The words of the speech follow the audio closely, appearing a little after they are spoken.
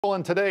Well,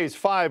 in today's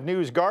 5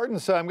 News Garden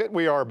Summit,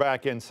 we are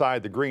back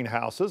inside the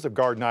greenhouses of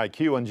Garden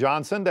IQ and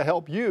Johnson to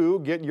help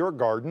you get your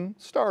garden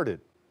started.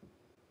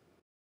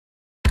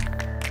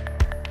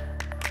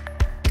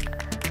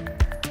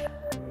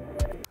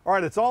 All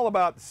right, it's all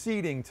about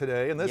seeding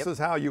today, and this is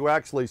how you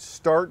actually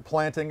start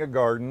planting a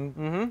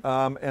garden.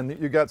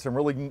 And you got some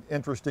really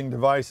interesting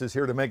devices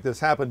here to make this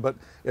happen, but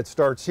it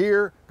starts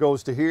here,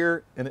 goes to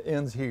here, and it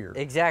ends here.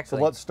 Exactly.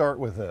 So let's start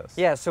with this.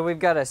 Yeah, so we've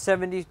got a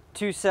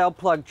 72 cell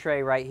plug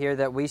tray right here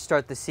that we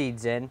start the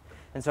seeds in.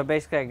 And so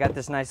basically I got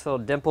this nice little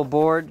dimple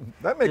board.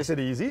 That makes it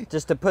easy.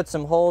 Just to put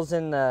some holes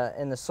in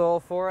the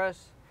soil for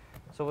us.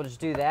 So we'll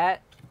just do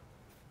that.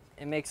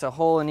 It makes a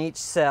hole in each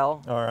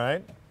cell. All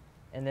right.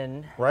 And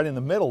then right in the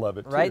middle of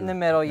it, too. Right in the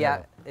middle,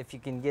 yeah, if you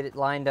can get it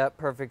lined up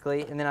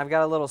perfectly. And then I've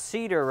got a little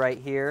seeder right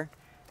here.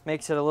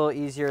 Makes it a little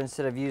easier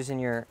instead of using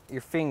your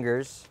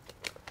fingers.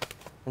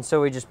 And so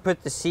we just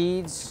put the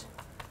seeds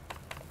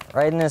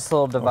right in this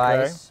little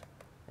device.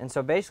 And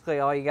so basically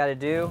all you got to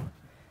do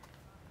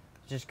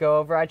is just go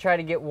over. I try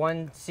to get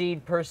 1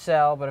 seed per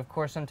cell, but of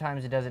course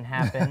sometimes it doesn't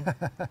happen.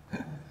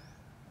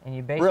 And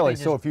you basically really?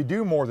 So if you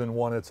do more than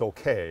 1, it's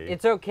okay?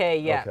 It's okay,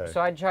 yeah. Okay. So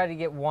I try to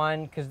get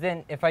 1, because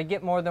then if I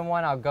get more than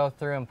 1, I'll go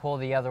through and pull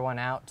the other one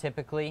out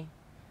typically.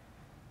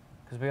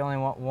 Because we only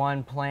want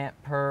 1 plant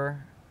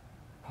per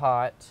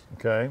pot.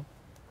 Okay.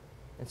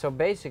 And so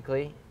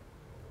basically,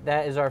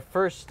 that is our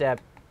first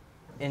step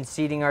in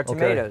seeding our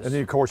tomatoes. And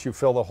then of course you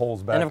fill the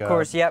holes back up. And of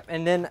course, yep.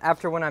 And then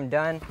after when I'm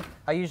done,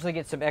 I usually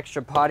get some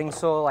extra potting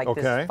soil, like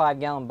this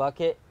 5-gallon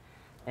bucket,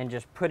 and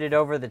just put it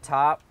over the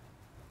top.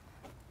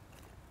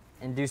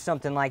 And do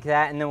something like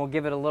that, and then we'll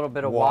give it a little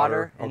bit of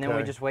water, and then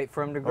we just wait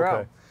for them to grow.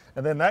 Okay.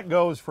 And then that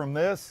goes from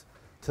this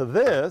to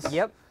this.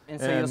 Yep.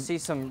 And so you'll see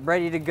some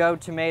ready-to-go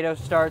tomato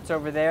starts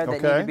over there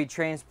that need to be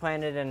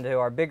transplanted into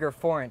our bigger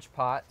 4-inch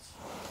pots.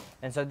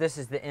 And so this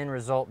is the end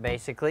result,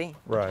 basically.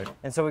 Right.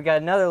 And so we got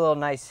another little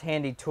nice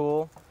handy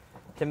tool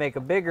to make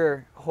a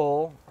bigger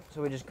hole.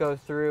 So we just go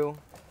through,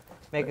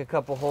 make a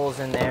couple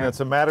holes in there. And it's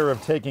a matter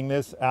of taking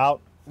this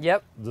out.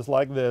 Yep. Just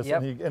like this.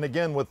 Yep. And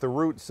again, with the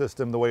root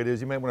system the way it is,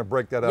 you may want to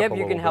break that up a little bit.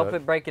 Yep, you can help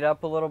it break it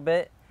up a little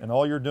bit. And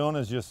all you're doing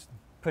is just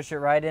push it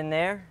right in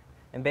there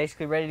and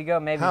basically ready to go.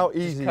 Maybe how just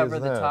easy cover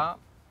is the that? top.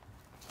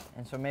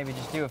 And so maybe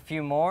just do a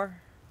few more.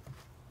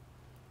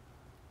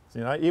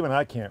 See, even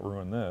I can't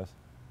ruin this.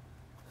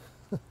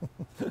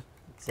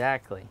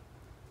 Exactly.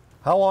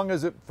 How long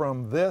is it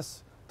from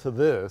this to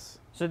this?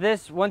 So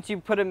this, once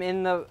you put them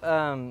in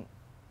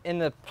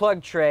the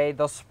plug tray,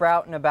 they'll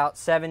sprout in about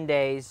 7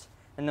 days.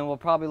 And then we'll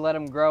probably let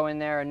them grow in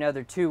there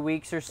another 2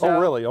 weeks or so. Oh,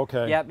 really?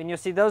 Okay. Yep, and you'll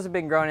see those have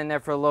been growing in there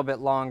for a little bit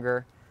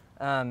longer.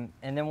 And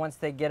then once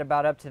they get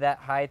about up to that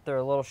height, they're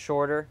a little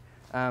shorter,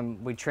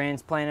 we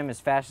transplant them as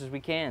fast as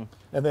we can.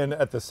 And then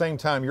at the same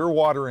time, you're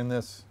watering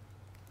this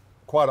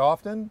quite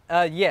often?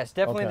 Yes,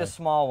 definitely the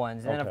small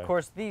ones. And then of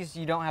course, these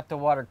you don't have to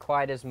water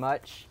quite as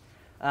much.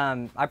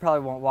 I probably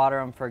won't water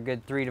them for a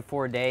good 3 to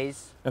 4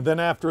 days. And then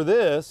after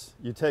this,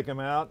 you take them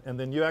out and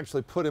then you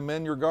actually put them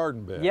in your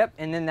garden bed. Yep,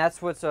 and then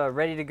that's what's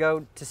ready to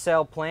go to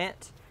sell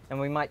plant. And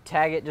we might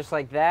tag it just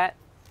like that.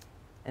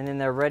 And then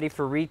they're ready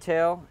for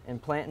retail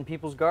and plant in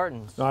people's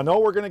gardens. Now, I know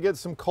we're going to get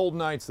some cold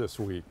nights this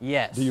week.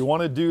 Yes. Do you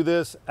want to do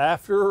this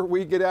after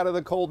we get out of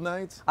the cold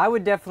nights? I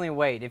would definitely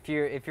wait. If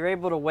you're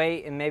able to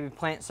wait and maybe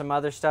plant some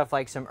other stuff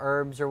like some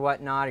herbs or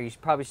whatnot, or you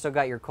probably still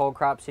got your cold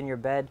crops in your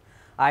bed,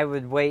 I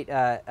would wait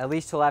at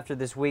least till after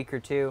this week or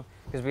 2,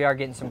 because we are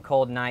getting some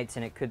cold nights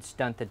and it could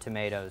stunt the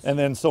tomatoes. And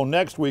then so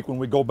next week when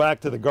we go back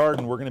to the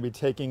garden, we're going to be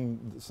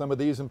taking some of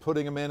these and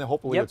putting them in, and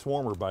hopefully it's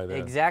warmer by then.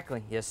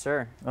 Exactly. Yes,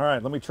 sir. All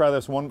right, let me try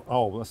this one.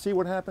 Oh, let's see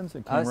what happens.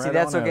 It came see, right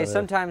that's on out okay. of there.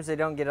 Sometimes they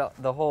don't get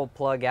the whole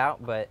plug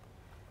out, but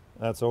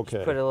that's okay.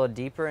 Just put it a little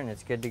deeper and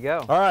it's good to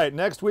go. All right,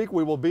 next week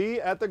we will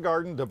be at the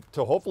garden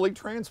to hopefully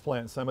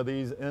transplant some of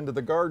these into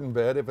the garden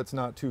bed if it's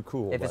not too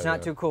cool. If it's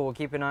not too cool, we'll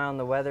keep an eye on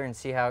the weather and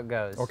see how it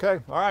goes.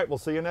 Okay, all right, we'll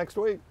see you next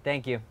week.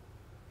 Thank you.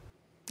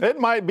 It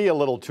might be a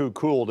little too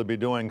cool to be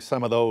doing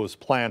some of those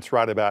plants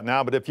right about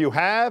now, but if you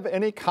have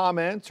any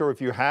comments or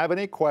if you have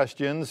any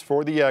questions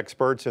for the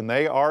experts, and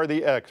they are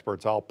the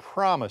experts, I'll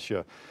promise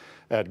you,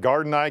 at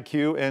Garden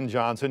IQ and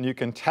Johnson, you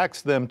can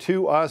text them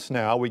to us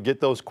now. We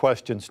get those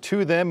questions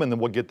to them, and then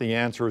we'll get the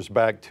answers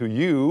back to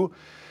you.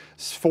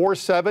 It's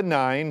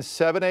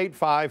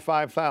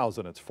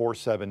 479-785-5000. It's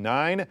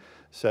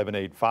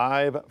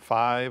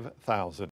 479-785-5000.